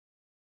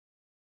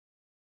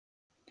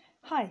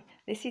Hi,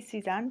 this is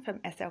Suzanne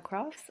from SL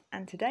Crafts,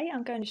 and today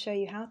I'm going to show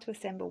you how to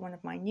assemble one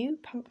of my new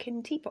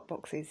pumpkin teapot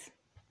boxes.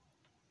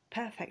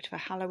 Perfect for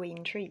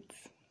Halloween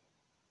treats.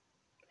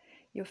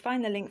 You'll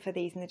find the link for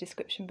these in the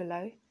description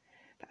below,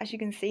 but as you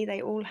can see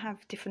they all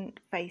have different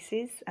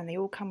faces and they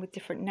all come with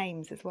different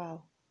names as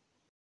well.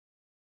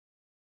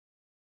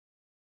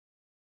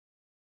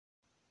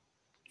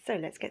 So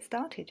let's get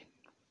started.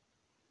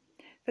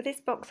 For this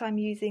box I'm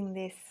using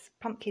this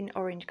pumpkin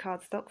orange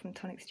cardstock from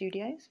Tonic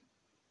Studios.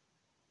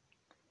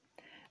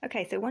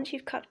 Okay, so once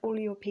you've cut all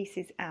your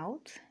pieces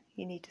out,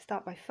 you need to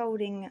start by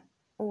folding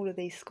all of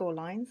these score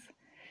lines.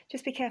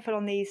 Just be careful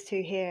on these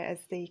two here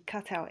as the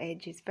cutout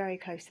edge is very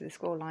close to the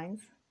score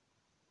lines.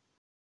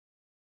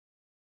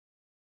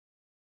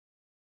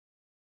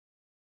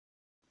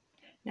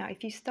 Now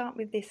if you start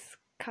with this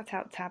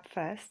cutout tab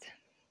first,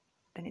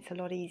 then it's a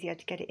lot easier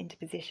to get it into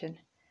position.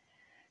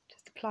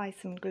 Just apply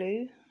some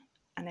glue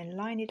and then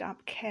line it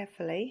up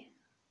carefully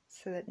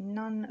so that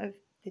none of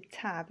the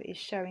tab is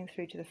showing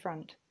through to the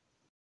front.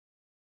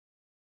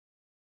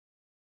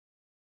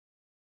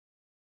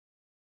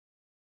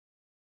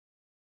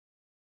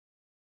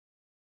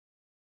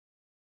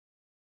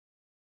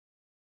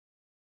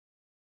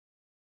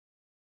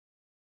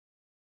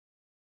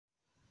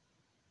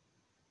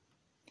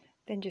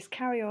 Then just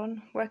carry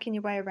on working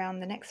your way around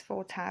the next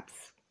 4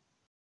 tabs.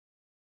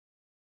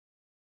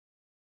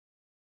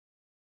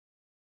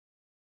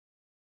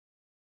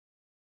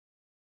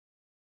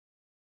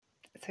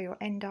 So you'll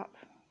end up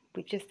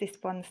with just this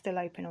one still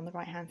open on the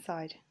right hand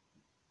side.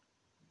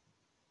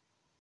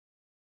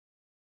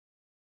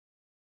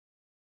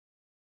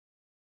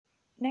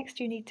 Next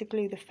you need to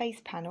glue the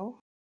face panel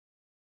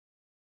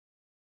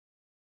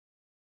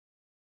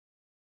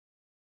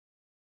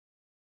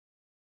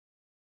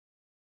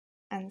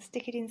and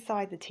stick it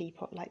inside the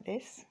teapot like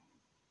this,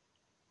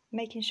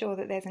 making sure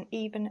that there's an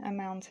even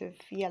amount of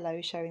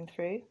yellow showing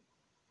through.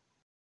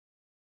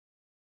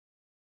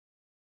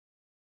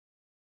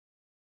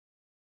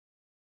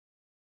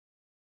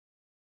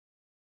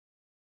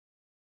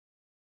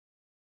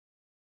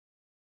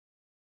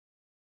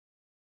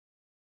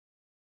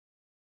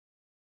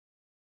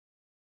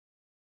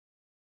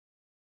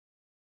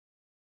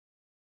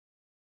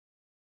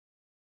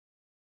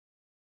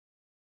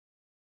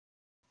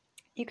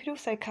 You could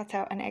also cut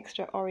out an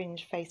extra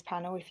orange face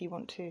panel if you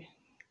want to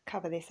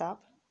cover this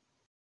up.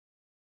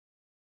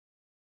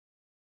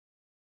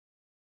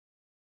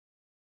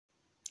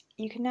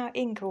 You can now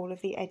ink all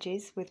of the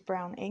edges with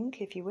brown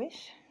ink if you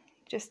wish,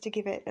 just to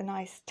give it a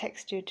nice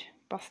textured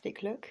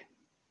rustic look.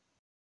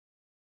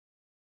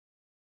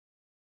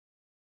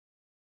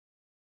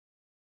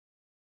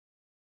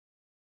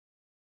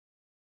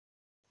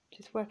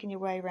 Just working your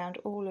way around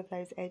all of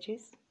those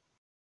edges.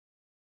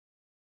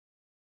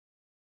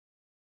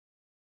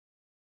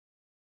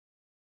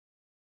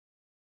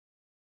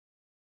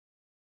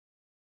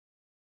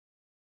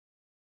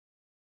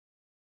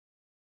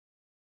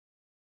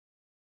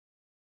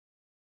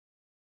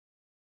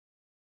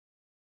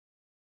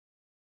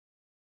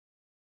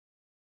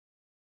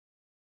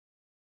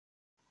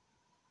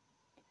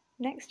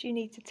 Next you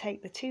need to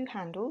take the 2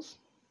 handles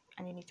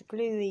and you need to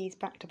glue these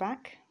back to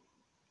back.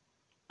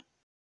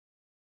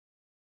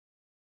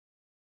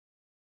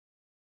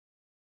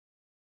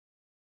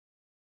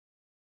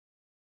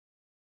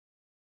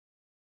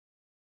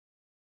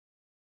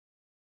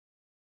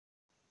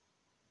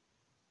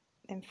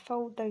 Then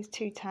fold those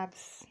 2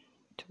 tabs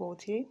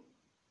towards you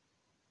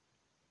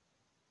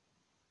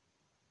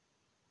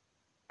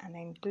and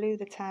then glue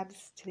the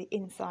tabs to the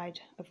inside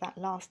of that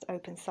last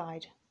open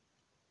side.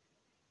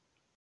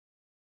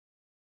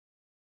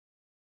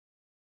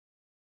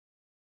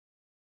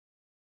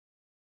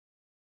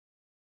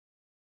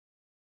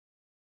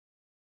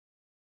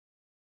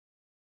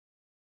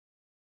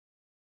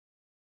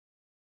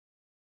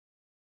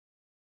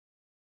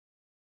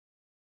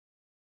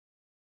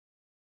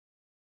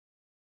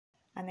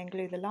 And then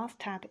glue the last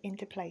tab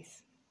into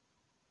place.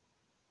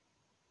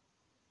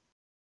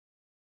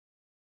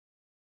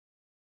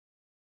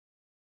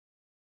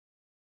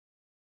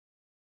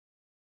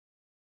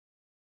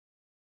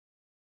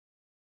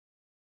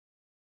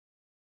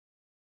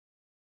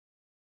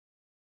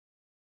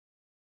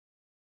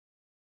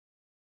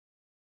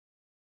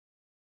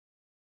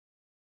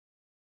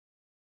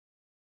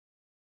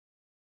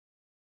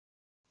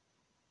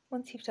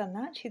 Once you've done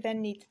that, you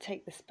then need to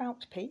take the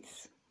spout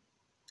piece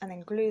and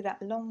then glue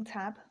that long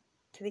tab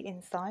to the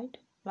inside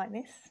like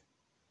this.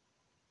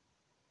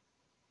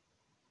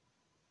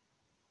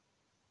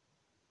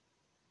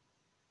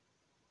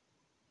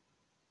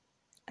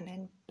 And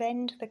then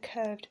bend the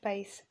curved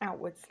base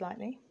outwards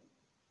slightly.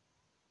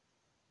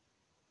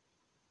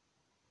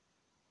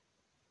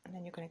 And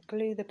then you're going to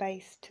glue the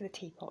base to the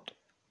teapot.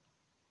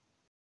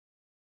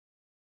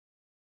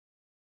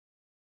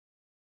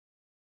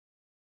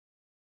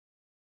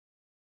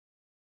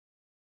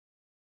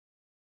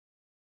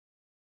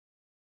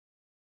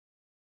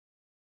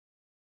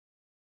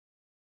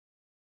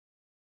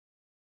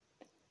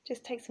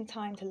 Just take some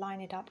time to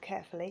line it up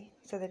carefully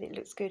so that it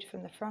looks good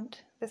from the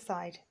front, the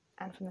side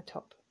and from the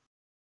top.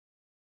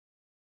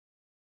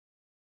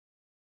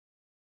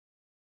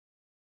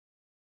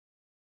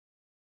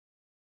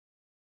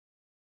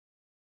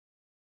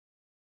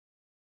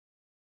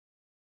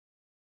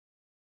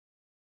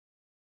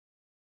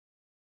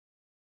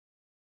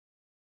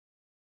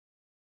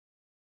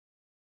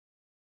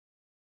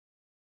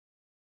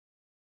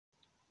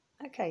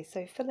 Okay,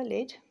 so for the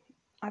lid,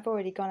 I've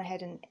already gone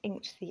ahead and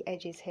inked the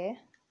edges here.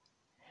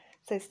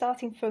 So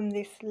starting from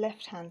this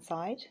left hand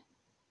side,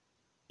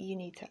 you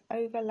need to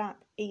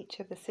overlap each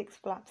of the 6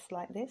 flaps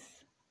like this,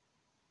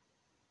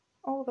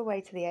 all the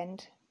way to the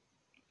end,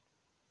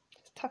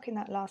 just tucking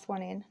that last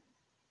one in,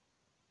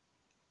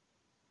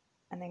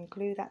 and then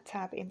glue that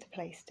tab into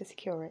place to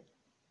secure it.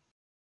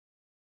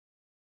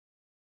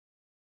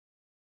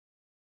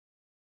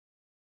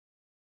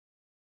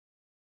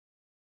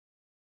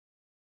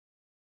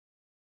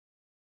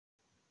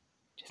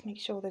 Just make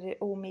sure that it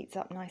all meets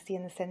up nicely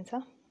in the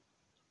centre.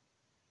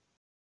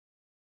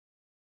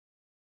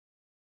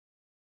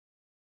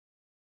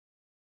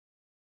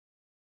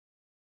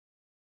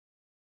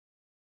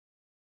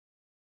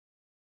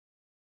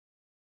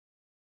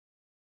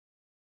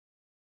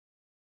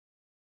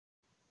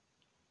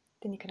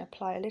 Then you can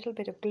apply a little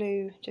bit of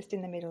glue just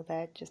in the middle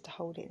there, just to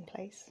hold it in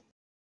place.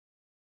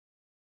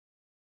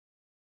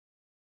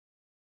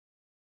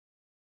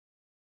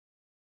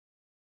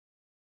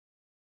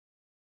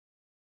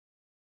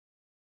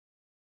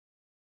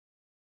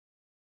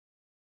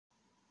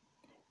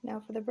 Now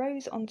for the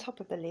rows on top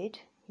of the lid,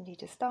 you need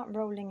to start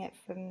rolling it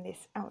from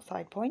this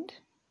outside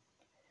point.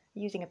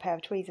 Using a pair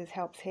of tweezers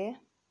helps here.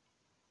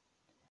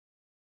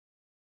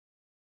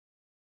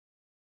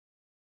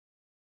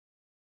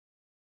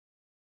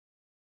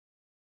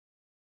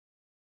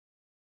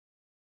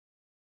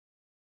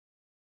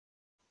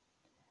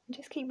 And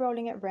just keep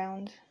rolling it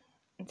round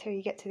until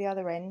you get to the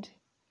other end.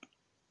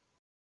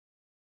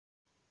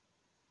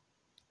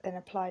 Then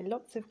apply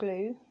lots of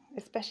glue,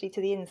 especially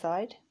to the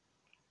inside,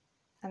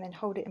 and then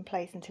hold it in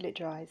place until it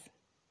dries.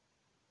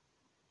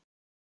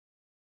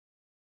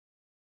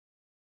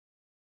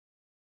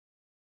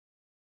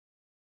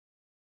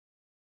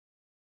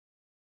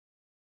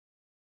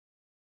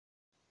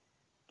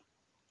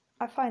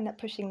 I find that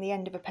pushing the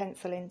end of a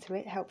pencil into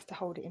it helps to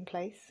hold it in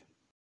place.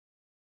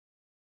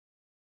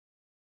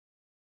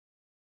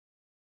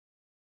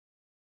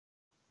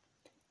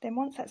 Then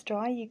once that's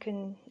dry, you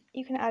can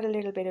add a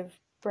little bit of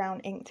brown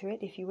ink to it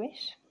if you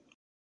wish.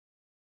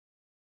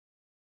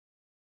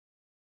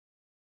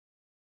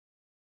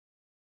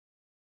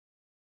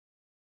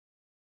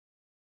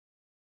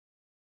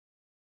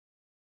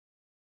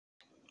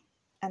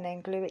 And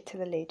then glue it to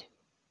the lid.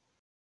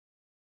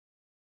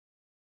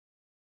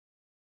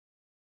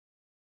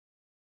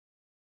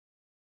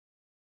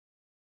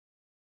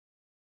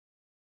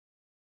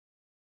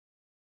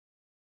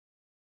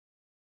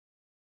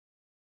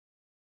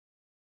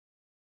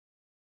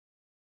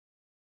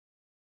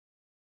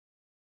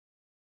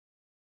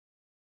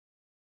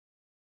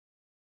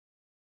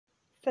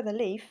 For the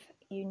leaf,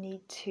 you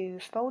need to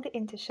fold it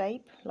into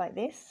shape like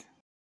this.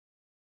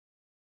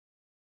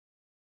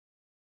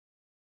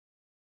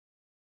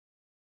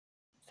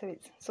 So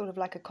it's sort of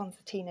like a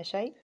concertina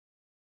shape.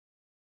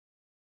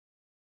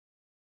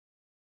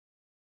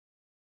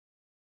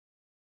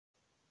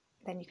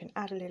 Then you can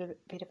add a little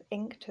bit of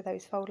ink to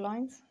those fold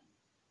lines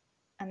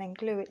and then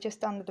glue it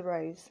just under the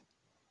rows.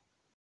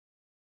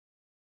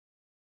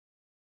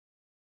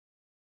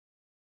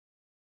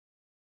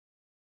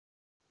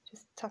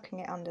 Just tucking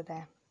it under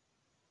there.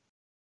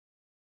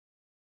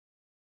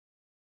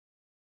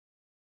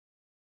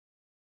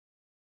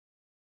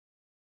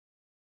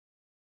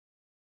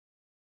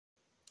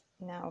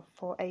 Now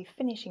for a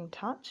finishing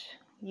touch,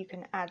 you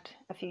can add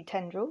a few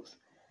tendrils.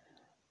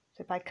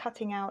 So by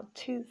cutting out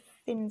 2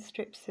 thin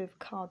strips of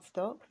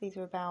cardstock, these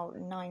are about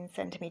 9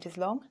 centimeters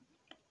long,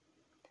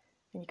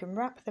 then you can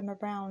wrap them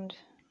around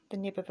the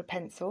nib of a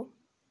pencil.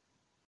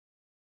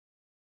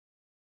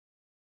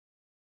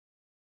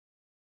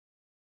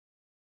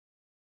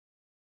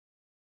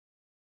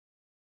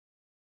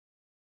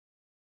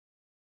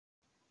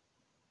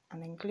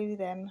 And then glue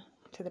them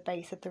to the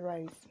base of the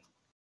rose.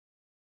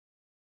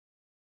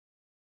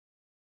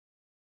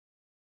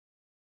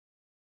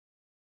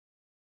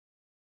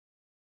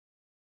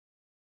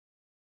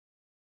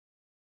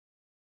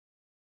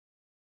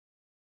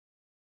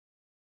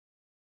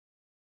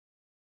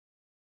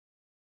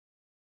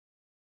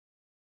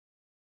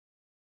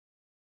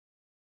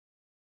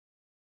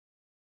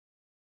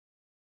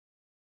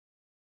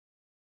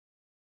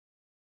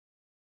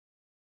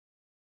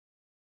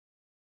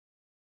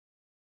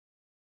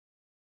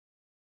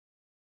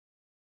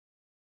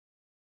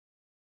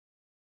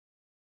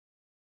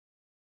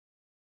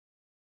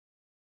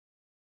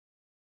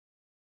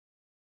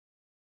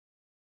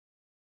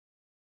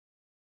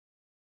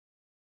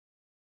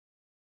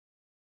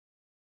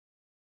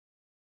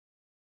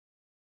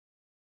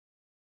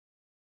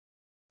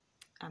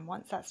 And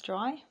once that's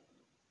dry,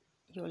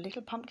 your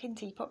little pumpkin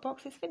teapot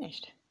box is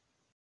finished.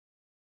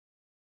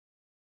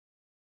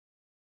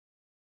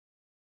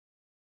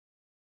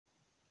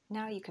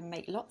 Now you can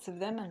make lots of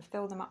them and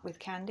fill them up with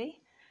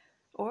candy,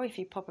 or if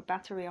you pop a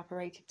battery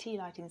operated tea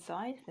light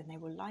inside, then they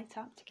will light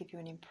up to give you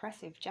an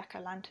impressive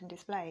jack-o'-lantern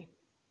display.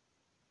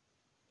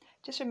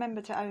 Just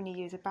remember to only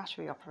use a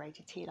battery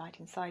operated tea light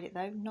inside it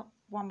though, not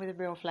one with a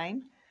real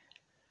flame.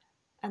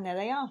 And there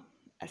they are,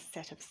 a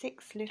set of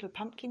 6 little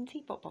pumpkin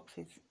teapot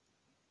boxes.